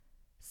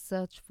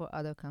search for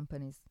other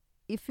companies.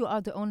 If you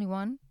are the only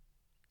one,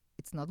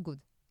 it's not good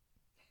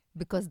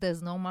because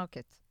there's no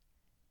market.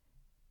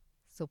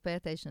 So pay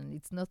attention.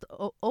 It's not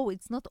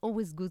it's not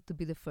always good to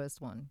be the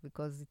first one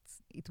because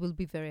it will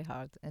be very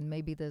hard, and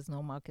maybe there's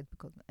no market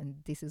and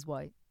this is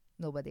why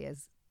nobody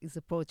is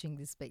approaching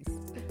this space.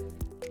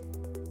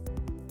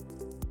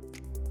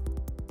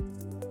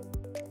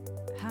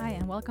 Hi,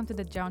 and welcome to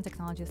the Joan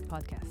Technologist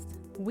podcast.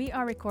 We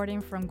are recording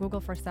from Google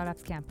for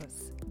Startups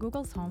campus,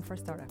 Google's home for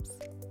startups.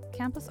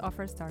 Campus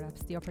offers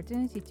startups the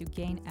opportunity to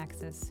gain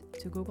access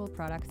to Google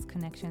products,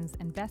 connections,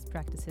 and best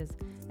practices,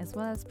 as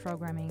well as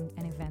programming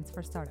and events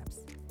for startups.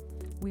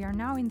 We are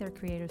now in their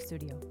creator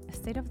studio, a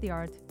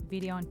state-of-the-art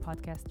video and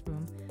podcast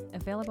room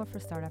available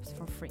for startups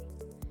for free.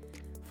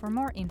 For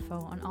more info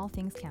on all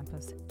things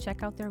campus,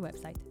 check out their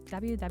website,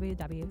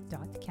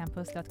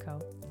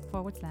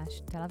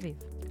 www.campus.co/Tel Aviv.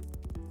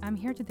 I'm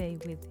here today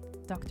with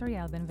Dr.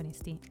 Yael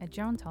Benvenisti, a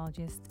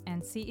gerontologist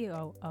and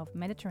CEO of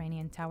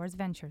Mediterranean Towers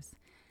Ventures.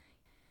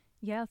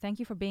 Yael, thank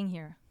you for being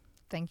here.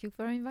 Thank you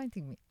for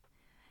inviting me.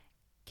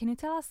 Can you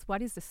tell us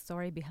what is the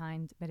story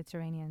behind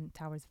Mediterranean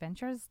Towers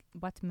Ventures?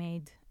 What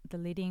made the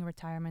leading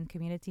retirement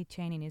community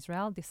chain in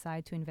Israel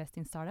decide to invest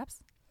in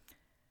startups?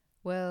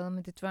 Well,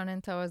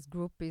 Mediterranean Towers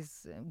Group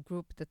is a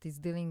group that is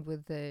dealing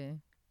with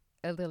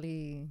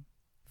elderly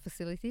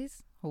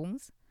facilities,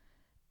 homes,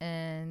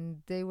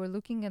 and they were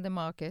looking at the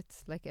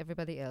market like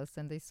everybody else,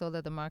 and they saw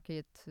that the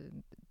market,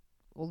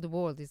 all the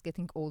world is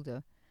getting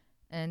older.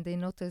 And they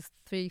noticed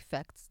three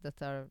facts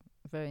that are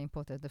very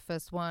important. The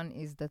first one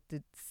is that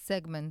the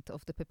segment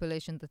of the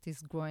population that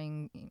is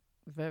growing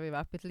very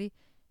rapidly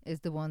is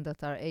the one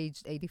that are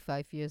aged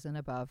 85 years and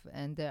above,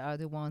 and they are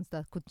the ones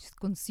that could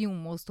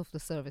consume most of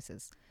the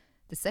services.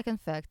 The second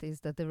fact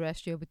is that the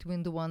ratio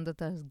between the one that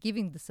are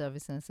giving the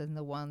services and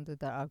the one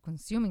that are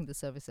consuming the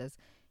services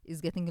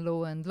is getting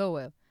lower and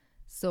lower.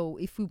 So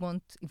if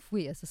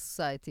we as a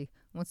society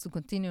wants to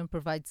continue and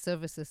provide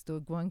services to a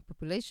growing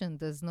population,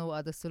 there's no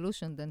other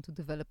solution than to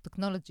develop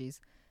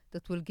technologies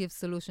that will give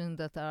solutions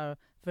that are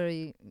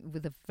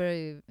with a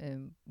very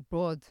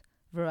broad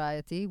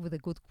variety, with a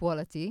good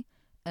quality,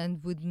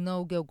 and with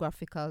no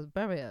geographical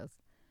barriers.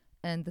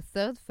 And the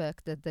third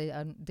fact that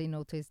they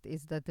noticed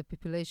is that the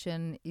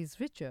population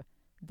is richer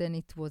than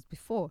it was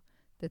before,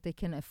 that they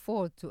can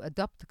afford to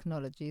adopt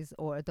technologies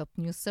or adopt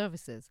new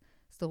services.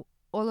 So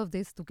all of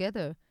this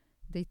together,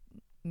 they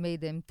made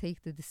them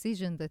take the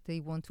decision that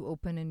they want to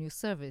open a new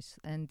service,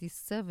 and this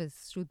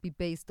service should be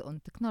based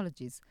on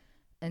technologies.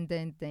 And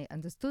then they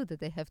understood that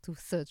they have to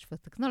search for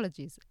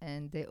technologies,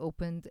 and they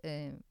opened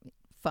a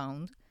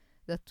fund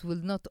that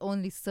will not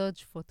only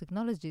search for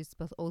technologies,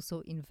 but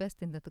also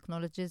invest in the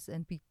technologies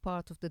and be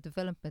part of the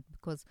development,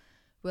 because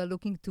we're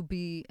looking to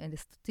be a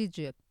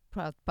strategic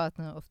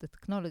partner of the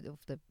technology,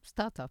 of the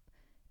startup,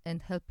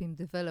 and help him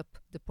develop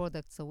the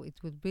product so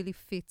it will really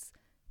fit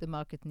the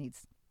market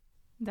needs.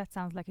 That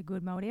sounds like a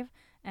good motive.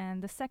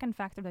 And the second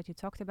factor that you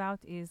talked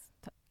about is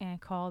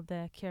called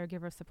the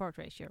caregiver support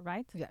ratio,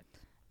 right? Yeah.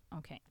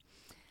 Okay.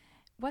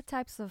 What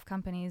types of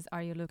companies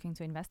are you looking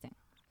to invest in?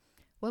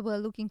 Well, we're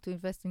looking to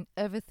invest in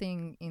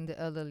everything in the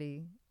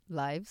elderly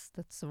lives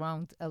that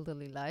surround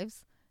elderly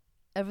lives,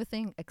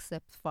 everything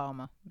except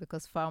pharma,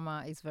 because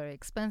pharma is very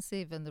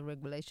expensive and the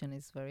regulation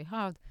is very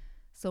hard.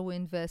 So we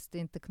invest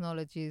in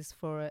technologies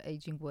for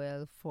aging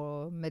well,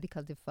 for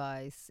medical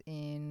device,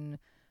 in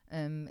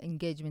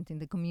engagement in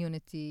the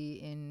community,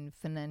 in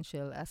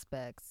financial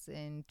aspects,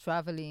 in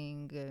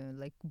traveling,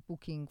 like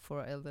booking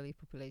for elderly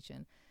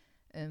population.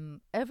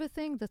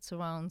 Everything that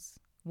surrounds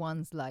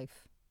one's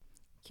life.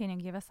 Can you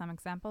give us some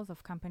examples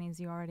of companies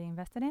you already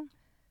invested in?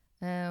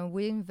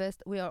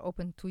 We are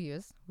open 2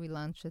 years. We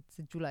launched at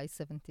July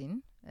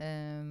 17.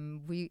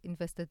 We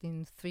invested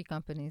in 3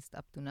 companies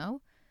up to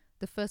now.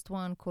 The first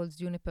one called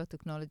Juniper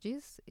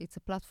Technologies. It's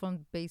a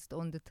platform based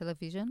on the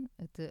television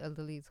at the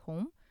elderly's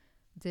home.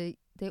 They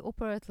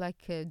operate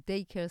like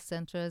daycare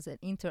centers, an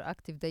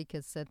interactive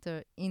daycare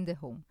center in the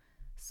home.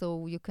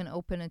 So you can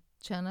open a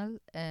channel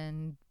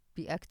and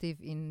be active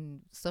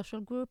in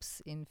social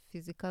groups, in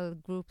physical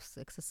groups,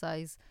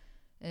 exercise.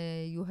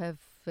 You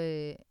have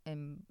a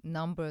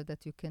number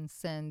that you can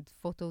send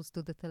photos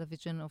to the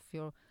television of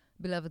your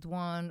beloved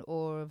one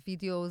or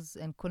videos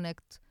and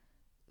connect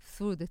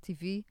through the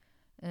TV.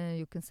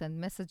 You can send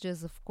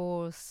messages, of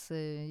course.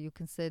 You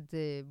can send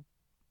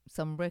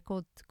some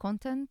record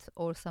content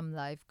or some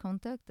live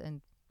content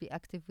and be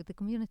active with the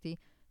community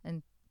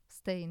and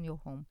stay in your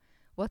home.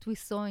 What we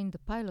saw in the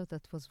pilot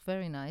that was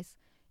very nice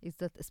is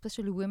that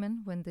especially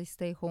women, when they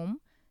stay home,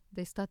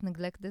 they start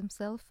neglect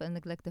themselves and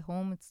neglect the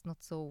home. It's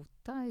not so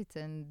tight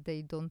and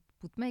they don't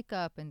put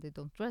makeup and they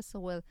don't dress so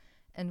well.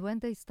 And when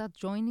they start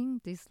joining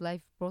these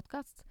live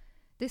broadcasts,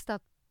 they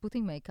start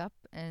putting makeup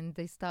and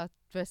they start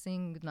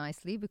dressing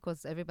nicely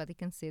because everybody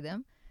can see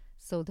them.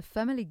 So the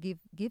family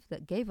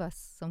gave us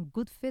some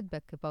good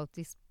feedback about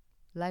this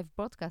live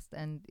broadcast,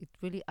 and it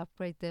really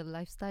upgraded their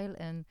lifestyle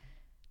and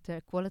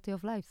their quality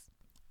of lives.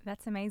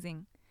 That's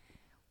amazing.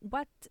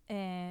 What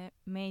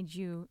made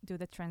you do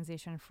the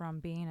transition from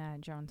being a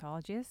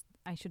gerontologist?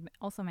 I should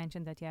also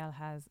mention that Yael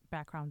has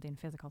background in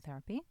physical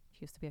therapy.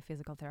 She used to be a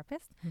physical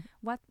therapist. Mhm.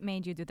 What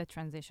made you do the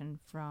transition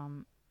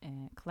from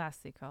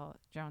classical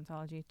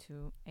gerontology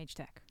to age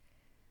tech?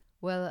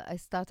 Well, I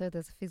started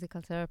as a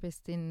physical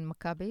therapist in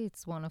Maccabi.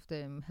 It's one of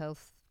the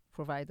health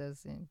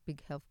providers,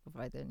 big health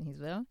provider in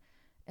Israel.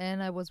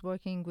 And I was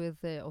working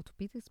with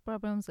orthopedics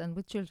problems and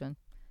with children.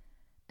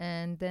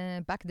 And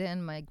back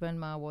then, my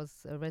grandma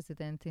was a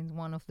resident in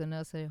one of the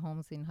nursery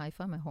homes in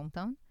Haifa, my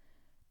hometown.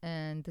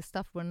 And the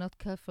staff were not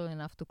careful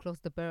enough to close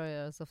the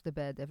barriers of the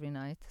bed every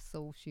night.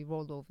 So she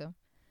rolled over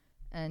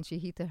and she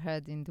hit her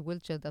head in the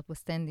wheelchair that was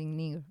standing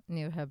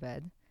near her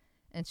bed.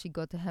 And she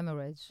got a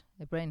hemorrhage,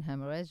 a brain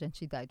hemorrhage, and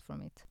she died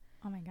from it.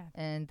 Oh my God.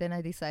 And then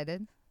I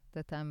decided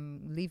that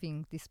I'm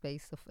leaving this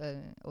space of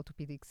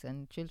orthopedics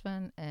and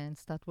children and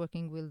start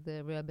working with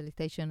the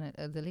rehabilitation and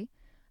elderly.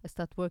 I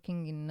start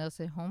working in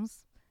nursing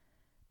homes,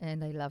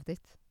 and I loved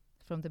it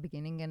from the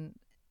beginning. And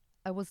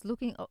I was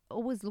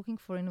always looking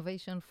for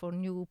innovation, for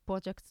new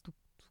projects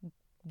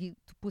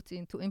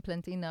to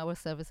implement in our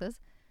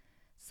services.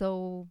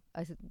 So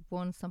I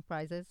won some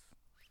prizes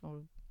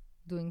for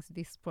doing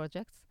these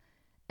projects.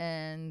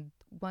 And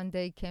one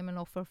day came an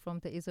offer from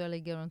the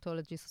Israeli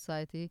Gerontology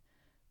Society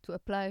to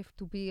apply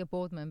to be a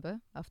board member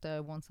after I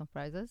won some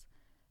prizes.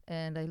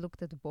 And I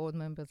looked at the board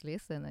members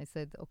list and I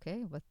said,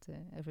 okay, but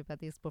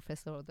everybody is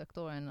professor or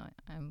doctor and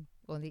I'm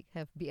only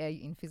have BA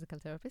in physical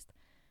therapist.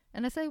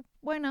 And I say,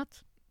 why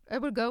not? I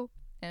will go.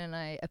 And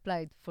I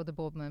applied for the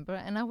board member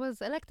and I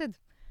was elected.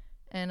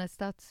 And I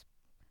start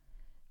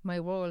my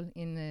role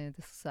in the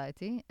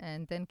society,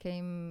 and then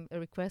came a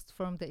request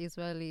from the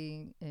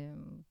Israeli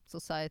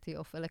Society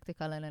of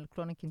Electrical and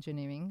Electronic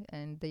Engineering,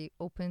 and they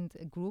opened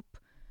a group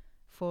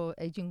for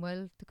aging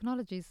well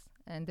technologies,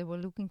 and they were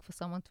looking for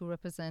someone to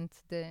represent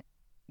the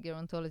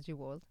gerontology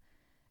world,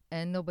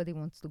 and nobody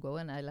wants to go,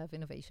 and I love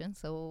innovation,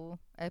 so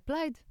I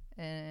applied,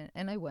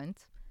 and I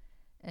went.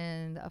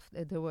 And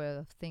after there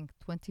were, I think,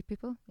 20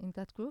 people in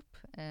that group,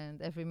 and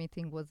every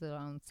meeting was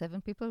around 7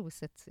 people. We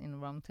sat in a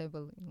round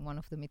table in one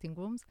of the meeting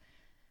rooms,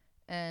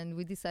 and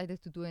we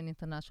decided to do an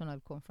international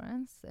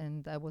conference,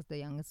 and I was the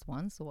youngest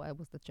one, so I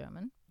was the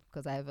chairman,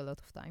 because I have a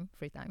lot of time,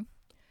 free time.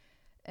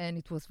 And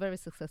it was very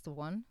successful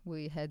one.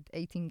 We had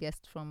 18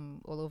 guests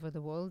from all over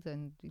the world,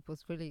 and it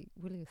was really,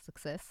 really a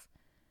success.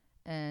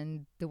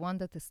 And the one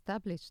that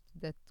established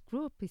that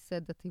group, he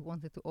said that he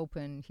wanted to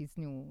open his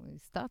new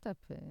startup,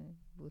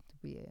 would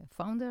be a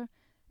founder,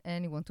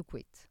 and he wanted to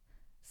quit.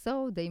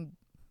 So they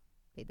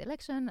made the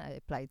election. I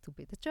applied to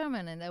be the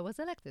chairman, and I was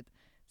elected.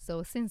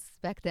 So since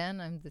back then,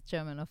 I'm the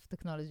chairman of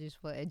Technologies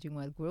for Aging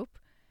Well Group.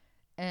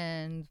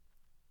 And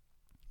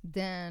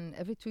then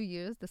every 2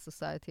 years, the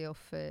Society of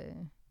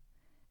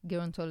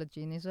Gerontology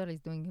in Israel is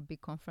doing a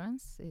big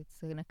conference.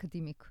 It's an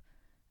academic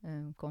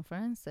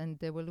conference, and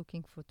they were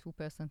looking for 2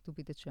 persons to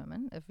be the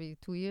chairman. Every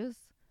 2 years,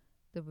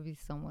 there will be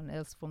someone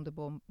else from the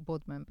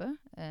board member,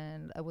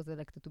 and I was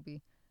elected to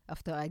be,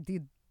 after I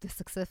did the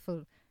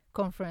successful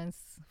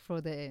conference for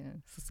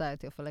the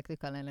Society of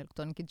Electrical and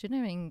Electronic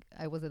Engineering,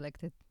 I was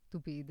elected to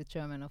be the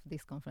chairman of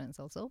this conference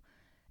also,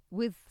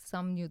 with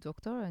some new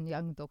doctor, and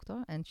young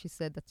doctor, and she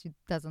said that she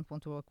doesn't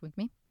want to work with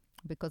me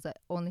because I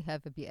only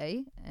have a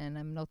BA and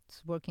I'm not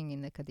working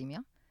in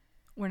academia.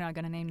 We're not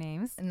going to name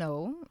names.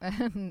 No.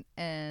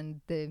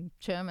 And the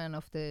chairman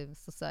of the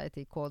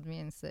society called me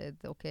and said,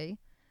 okay,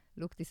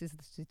 look, this is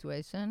the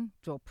situation.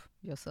 Drop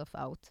yourself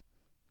out.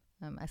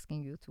 I'm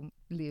asking you to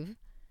leave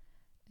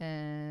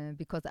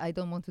because I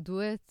don't want to do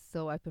it.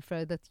 So I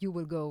prefer that you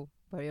will go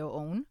by your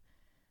own.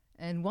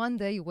 And one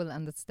day you will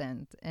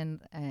understand.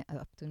 And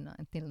up to now,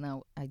 until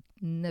now, I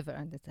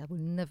will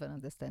never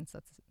understand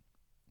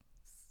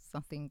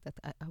something that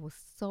I was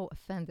so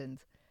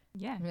offended.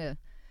 Yeah.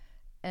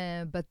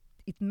 But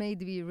it made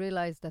me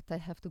realize that I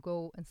have to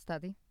go and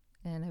study.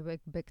 And I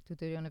went back to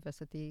the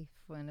university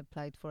and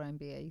applied for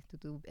MBA, to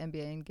do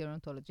MBA in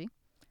gerontology.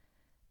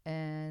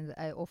 And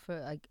I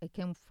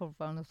came for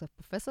one of the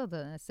professors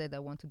that I said I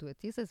want to do a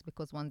thesis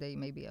because one day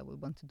maybe I will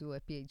want to do a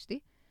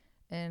PhD.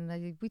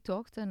 And we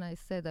talked and I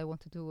said I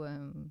want to do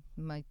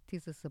my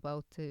thesis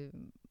about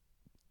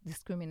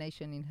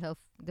discrimination in health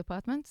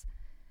departments.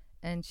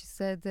 And she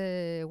said,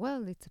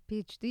 well, it's a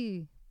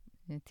PhD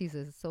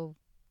thesis, so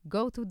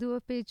go to do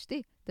a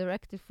PhD,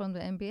 directly from the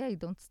MBA,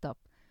 don't stop.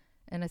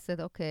 And I said,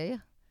 okay,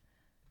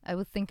 I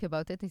will think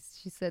about it.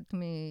 She said to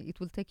me, it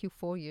will take you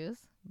 4 years,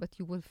 but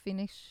you will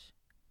finish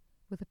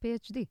with a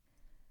PhD.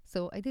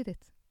 So I did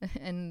it.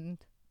 And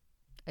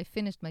I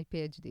finished my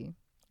PhD.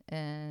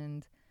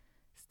 And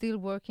still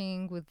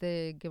working with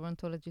the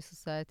Gerontology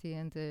Society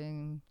and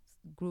the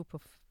group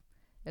of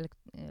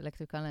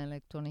Electrical and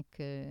Electronic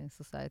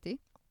Society.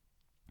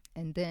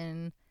 And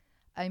then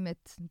I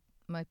met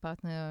my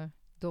partner,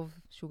 Dov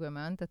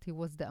Sugarman, that he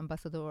was the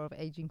ambassador of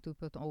Aging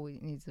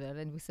 2.0 in Israel.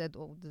 And we said,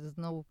 oh, there's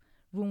no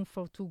room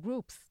for 2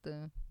 groups,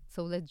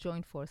 so let's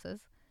join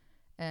forces.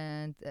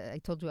 And I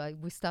told you,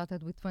 we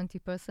started with 20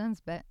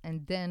 persons,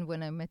 and then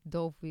when I met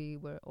Dov, we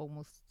were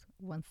almost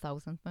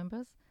 1,000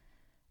 members.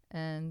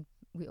 and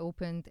we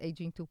opened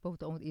Aging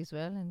 2.0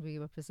 Israel, and we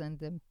represent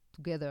them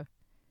together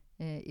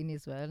in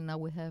Israel. Now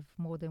we have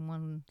more than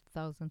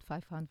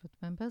 1,500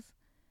 members.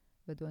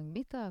 We're doing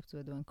meetups,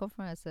 we're doing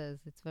conferences.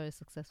 It's very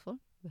successful.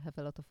 We have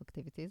a lot of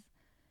activities.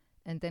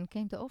 And then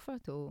came the offer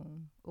to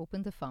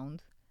open the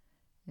fund.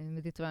 In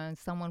Mediterranean,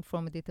 someone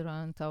from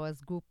Mediterranean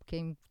Towers Group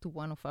came to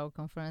one of our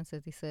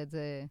conferences. He said,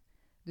 do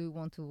you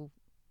want to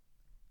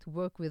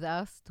work with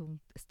us to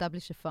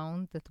establish a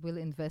fund that will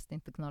invest in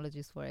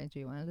technologies for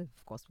aging? Well,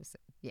 of course, we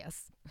said,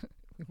 yes,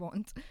 we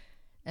want.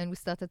 And we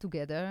started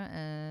together.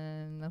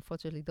 And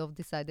unfortunately, Dov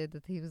decided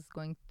that he was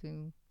going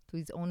to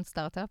his own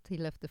startup. He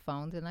left the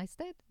fund, and I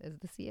stayed as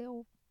the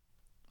CEO.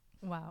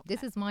 Wow.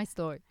 This is my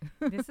story.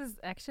 This is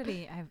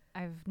actually,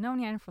 I've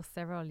known Yael for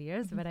several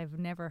years, but I've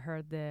never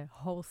heard the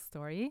whole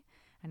story.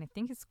 And I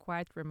think it's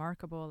quite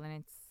remarkable, and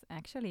it's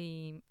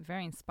actually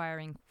very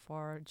inspiring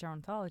for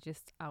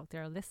gerontologists out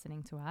there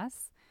listening to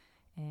us.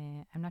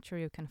 I'm not sure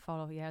you can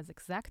follow Yael's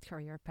exact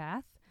career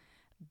path,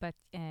 but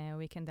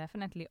we can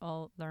definitely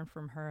all learn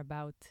from her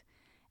about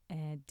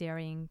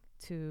daring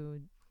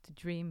to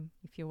dream,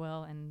 if you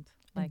will, and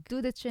like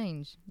do the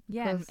change.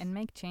 Yeah, and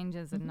make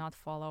changes and not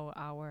follow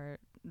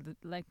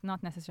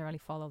not necessarily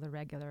follow the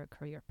regular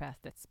career path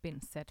that's been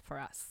set for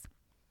us.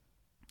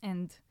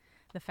 And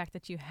the fact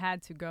that you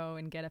had to go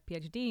and get a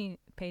PhD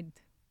paid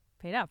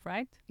up,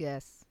 right?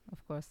 Yes,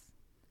 of course.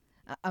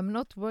 I'm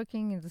not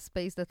working in the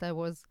space that I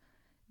was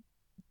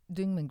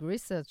doing my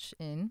research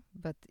in,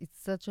 but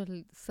it's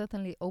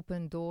certainly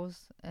opened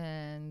doors,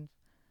 and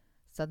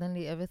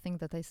suddenly everything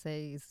that I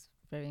say is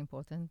very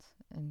important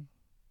and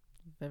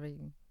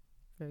very,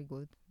 very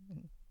good.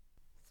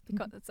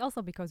 It's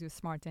also because you're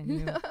smart and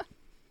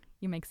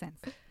you make sense.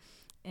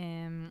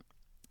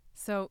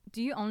 So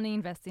do you only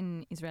invest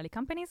in Israeli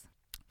companies?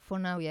 For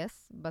now,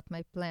 yes, but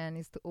my plan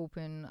is to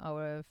open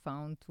our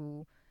fund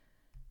to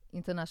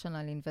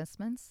international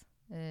investments.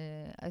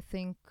 I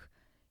think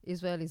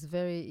Israel is a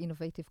very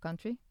innovative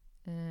country,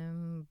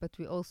 but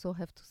we also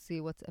have to see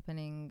what's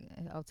happening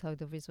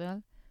outside of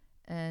Israel.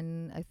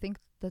 And I think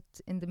that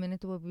in the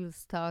minute where we'll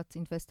start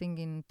investing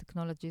in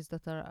technologies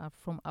that are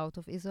from out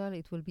of Israel,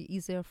 it will be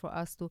easier for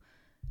us to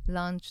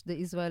launch the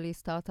Israeli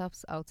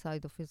startups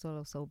outside of Israel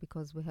also,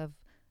 because we have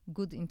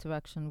good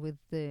interaction with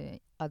the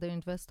other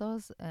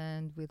investors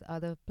and with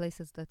other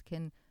places that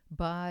can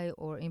buy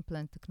or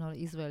implement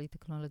Israeli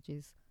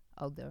technologies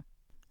out there.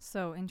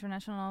 So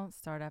international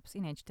startups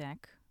in age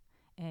tech,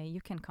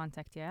 you can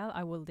contact Yael.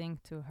 I will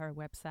link to her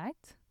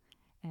website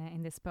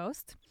in this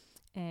post.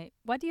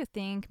 What do you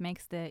think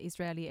makes the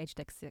Israeli age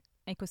tech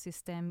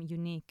ecosystem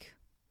unique?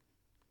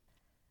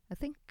 I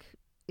think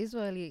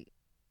Israeli,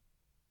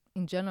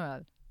 in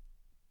general,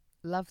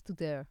 love to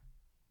dare.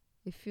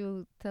 If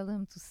you tell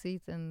them to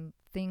sit and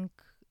think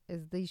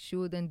as they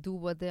should and do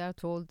what they are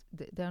told,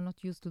 they are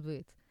not used to do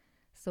it.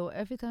 So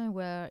every time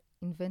we're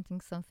inventing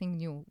something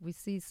new, we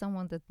see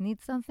someone that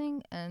needs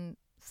something, and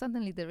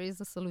suddenly there is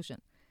a solution.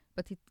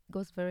 But it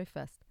goes very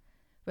fast.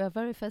 We are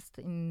very fast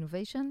in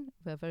innovation.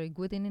 We are very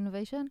good in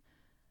innovation.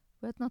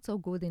 We're not so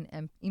good in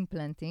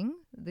implanting.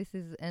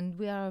 And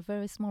we are a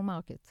very small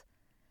market.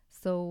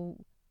 So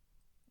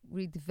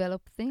we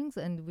develop things,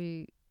 and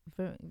we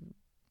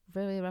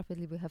very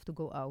rapidly we have to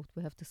go out.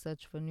 We have to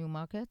search for new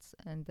markets,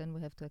 and then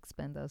we have to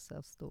expand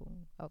ourselves to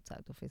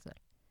outside of Israel.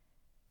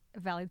 A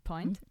valid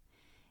point.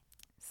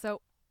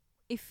 So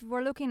if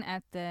we're looking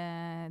at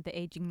the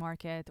aging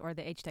market or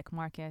the age tech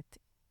market,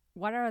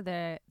 what are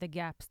the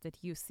gaps that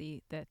you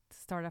see that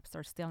startups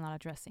are still not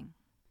addressing?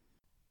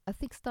 I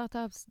think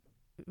startups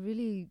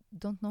really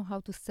don't know how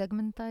to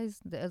segmentize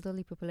the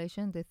elderly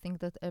population. They think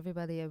that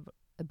everybody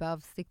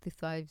above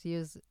 65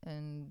 years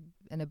and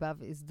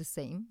above is the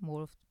same,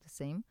 more of the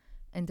same,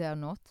 and they are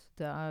not.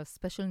 There are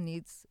special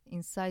needs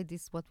inside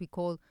this, what we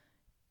call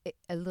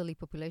elderly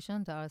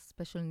population. There are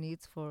special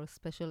needs for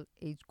special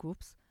age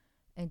groups,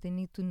 and they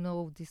need to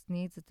know these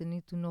needs. They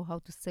need to know how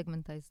to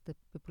segmentize the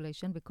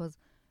population, because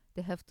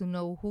they have to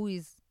know who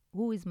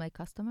is my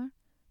customer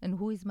and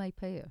who is my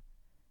payer.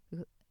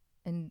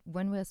 And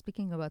when we are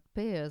speaking about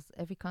payers,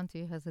 every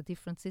country has a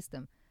different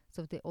system.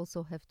 So they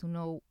also have to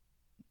know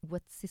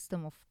what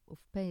system of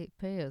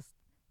payers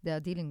they are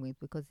dealing with,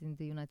 because in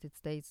the United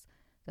States,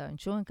 there are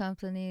insurance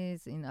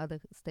companies. In other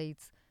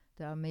states,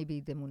 there are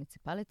maybe the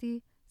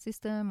municipality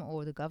system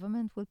or the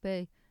government will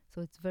pay.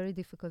 So it's very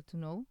difficult to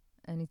know,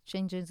 and it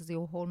changes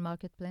your whole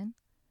market plan.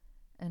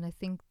 And I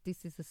think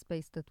this is a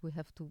space that we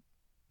have to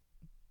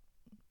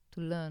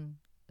learn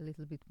a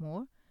little bit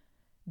more.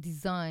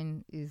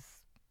 Design is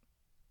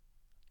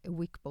a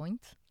weak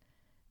point.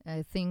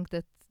 I think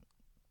that,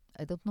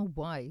 I don't know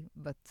why,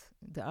 but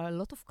there are a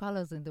lot of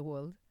colors in the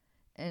world,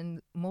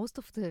 and most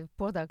of the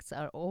products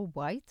are all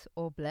white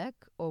or black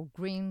or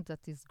green,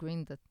 that is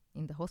green that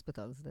in the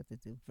hospitals, that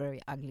is a very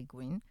ugly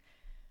green.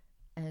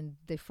 And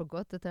they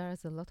forgot that there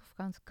is a lot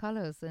of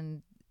colors,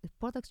 and the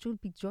product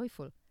should be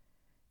joyful.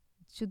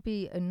 It should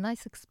be a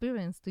nice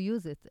experience to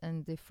use it,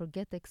 and they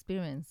forget the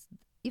experience.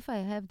 If I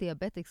have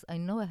diabetics, I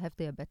know I have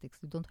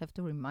diabetics. You don't have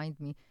to remind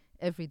me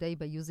every day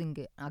by using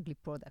an ugly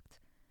product.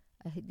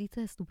 It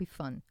has to be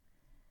fun.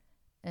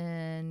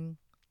 And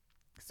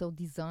so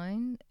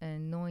design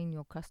and knowing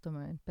your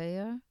customer and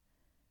payer.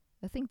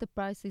 I think the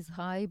price is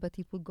high, but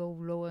it will go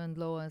lower and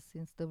lower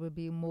since there will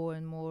be more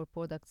and more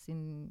products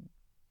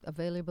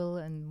available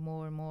and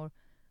more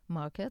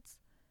markets.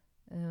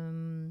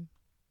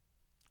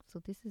 So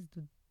this is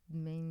the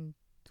main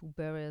two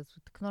barriers.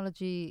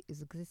 Technology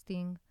is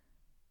existing,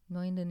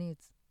 knowing the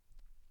needs.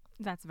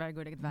 That's very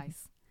good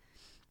advice.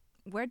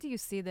 Where do you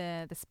see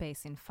the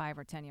space in 5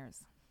 or 10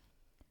 years?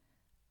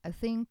 I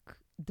think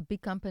the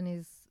big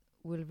companies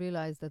will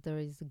realize that there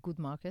is a good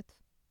market,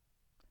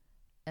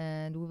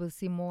 and we will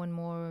see more and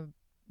more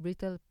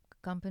retail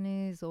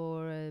companies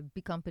or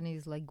big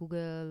companies like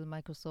Google,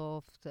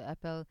 Microsoft,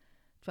 Apple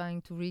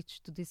trying to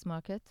reach to this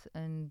market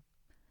and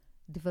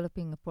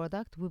developing a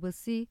product. We will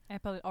see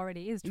Apple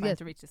already is trying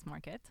to reach this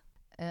market.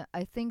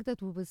 I think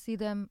that we will see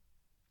them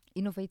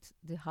innovate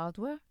the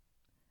hardware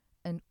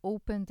and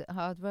open the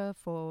hardware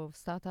for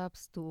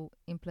startups to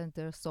implement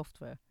their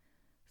software.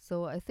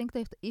 So I think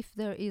that if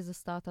there is a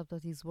startup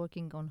that is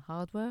working on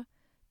hardware,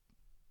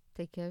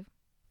 take care,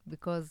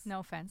 because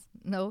no offense.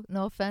 No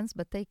offense,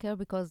 but take care,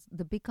 because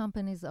the big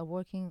companies are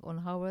working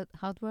on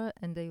hardware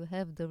and they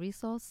have the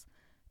resource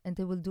and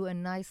they will do a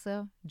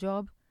nicer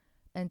job,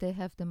 and they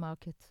have the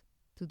market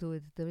to do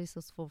it, the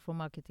resource for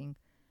marketing.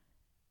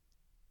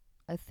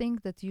 I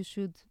think that you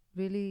should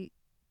really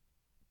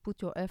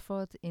put your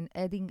effort in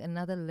adding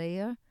another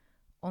layer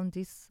on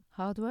this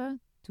hardware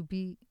to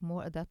be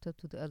more adapted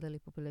to the elderly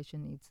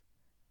population needs.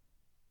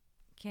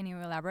 Can you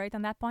elaborate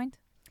on that point?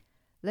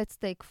 Let's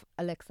take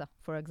Alexa,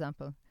 for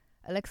example.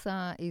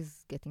 Alexa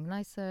is getting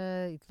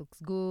nicer, it looks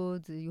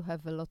good, you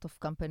have a lot of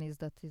companies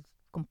that is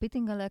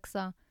competing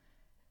Alexa.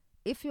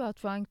 If you are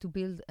trying to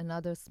build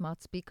another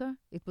smart speaker,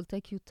 it will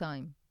take you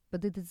time,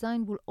 but the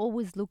design will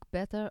always look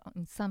better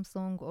in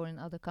Samsung or in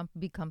other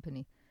big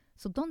company.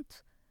 So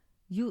don't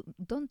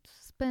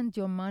spend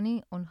your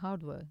money on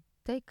hardware.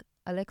 Take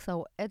Alexa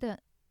or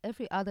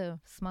every other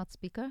smart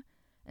speaker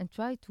and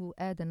try to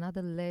add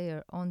another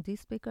layer on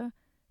this speaker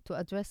to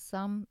address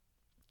some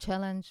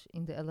challenge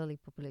in the elderly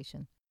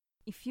population.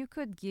 If you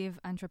could give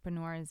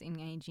entrepreneurs in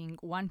aging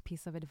one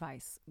piece of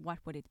advice, what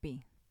would it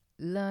be?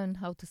 Learn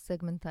how to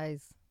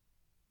segmentize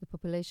the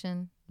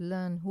population,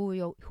 learn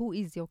who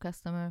is your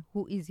customer,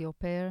 who is your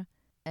pair,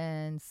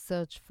 and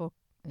search for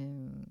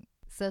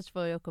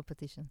your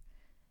competition,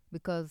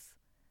 because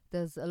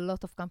there's a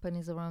lot of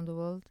companies around the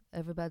world.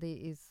 Everybody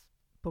is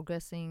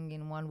progressing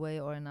in one way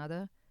or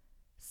another.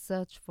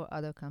 Search for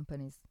other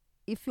companies.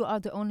 If you are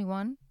the only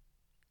one,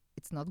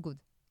 it's not good,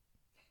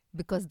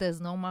 because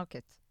there's no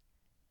market.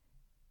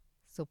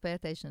 So pay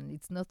attention.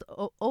 It's not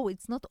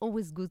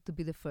always good to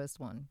be the first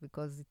one,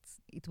 because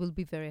it will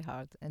be very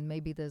hard, and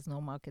maybe there's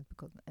no market,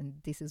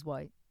 and this is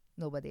why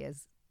nobody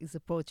is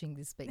approaching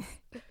this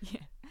space.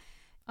 Yeah.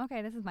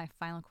 Okay, this is my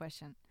final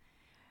question.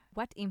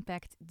 What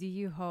impact do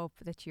you hope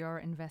that your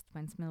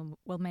investments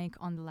will make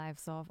on the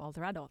lives of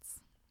older adults?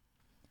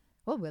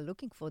 Well, we're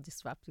looking for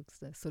disruptive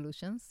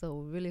solutions, so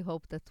we really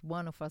hope that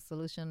one of our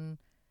solutions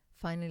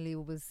finally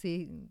we'll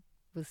see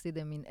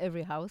them in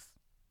every house,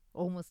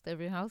 almost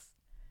every house.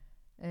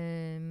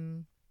 I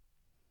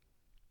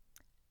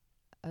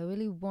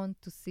really want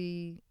to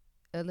see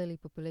elderly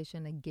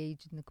population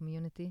engaged in the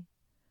community,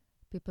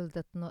 people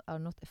that are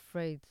not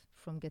afraid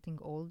from getting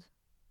old,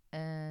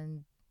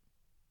 and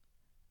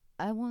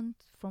I want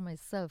for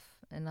myself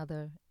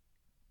other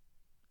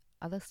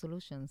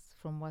solutions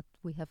from what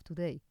we have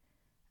today.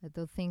 I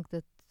don't think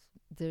that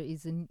there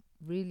is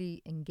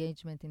really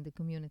engagement in the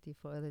community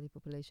for elderly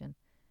population,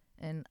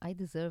 and I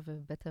deserve a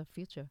better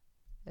future.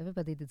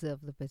 Everybody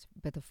deserves a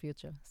better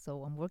future,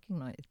 so I'm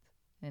working on it,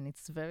 and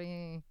it's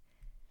very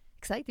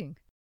exciting.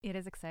 It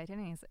is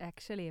exciting. It's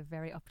actually a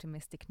very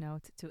optimistic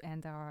note to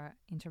end our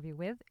interview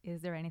with.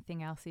 Is there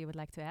anything else you would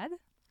like to add?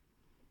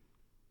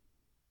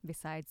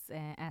 Besides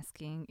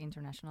asking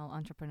international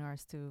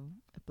entrepreneurs to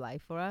apply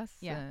for us.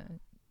 Yeah.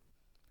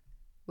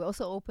 We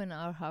also open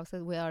our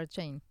houses. We are a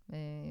chain.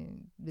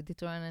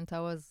 Mediterranean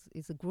Towers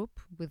is a group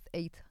with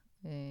 8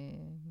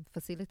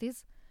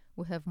 facilities.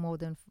 We have more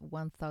than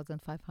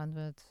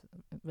 1,500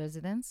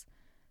 residents.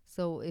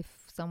 So if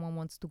someone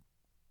wants to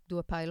do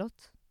a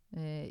pilot,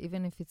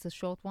 even if it's a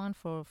short one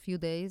for a few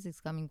days,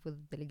 it's coming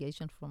with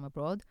delegation from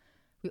abroad.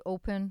 We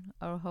open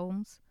our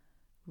homes.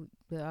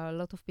 There are a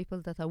lot of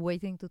people that are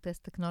waiting to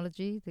test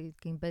technology. They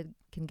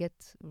can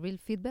get real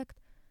feedback.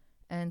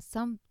 And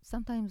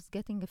sometimes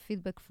getting a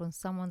feedback from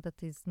someone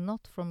that is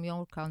not from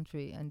your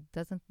country and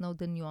doesn't know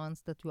the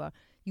nuance that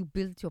you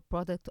built your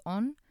product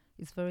on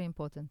is very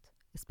important,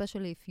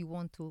 especially if you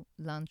want to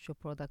launch your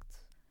product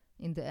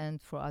in the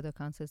end for other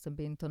countries and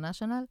be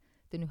international,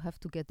 then you have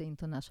to get the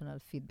international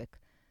feedback.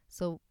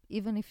 So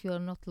even if you are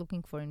not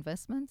looking for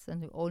investments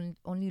and you're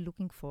only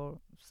looking for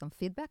some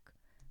feedback,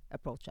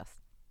 approach us.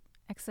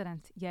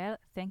 Excellent. Yael,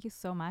 thank you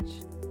so much.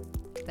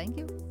 Thank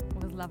you.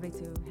 It was lovely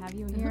to have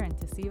you here and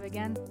to see you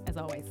again, as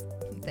always.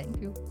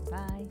 Thank you.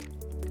 Bye.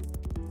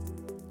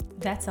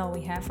 That's all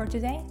we have for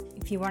today.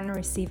 If you want to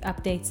receive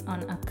updates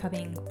on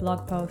upcoming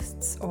blog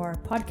posts or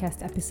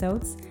podcast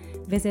episodes,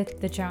 visit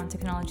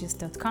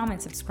thegerontechnologist.com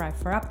and subscribe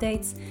for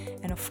updates.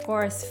 And of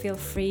course, feel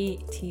free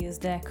to use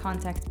the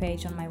contact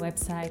page on my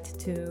website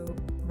to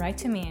write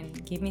to me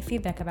and give me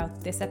feedback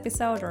about this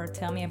episode or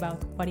tell me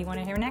about what you want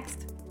to hear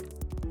next.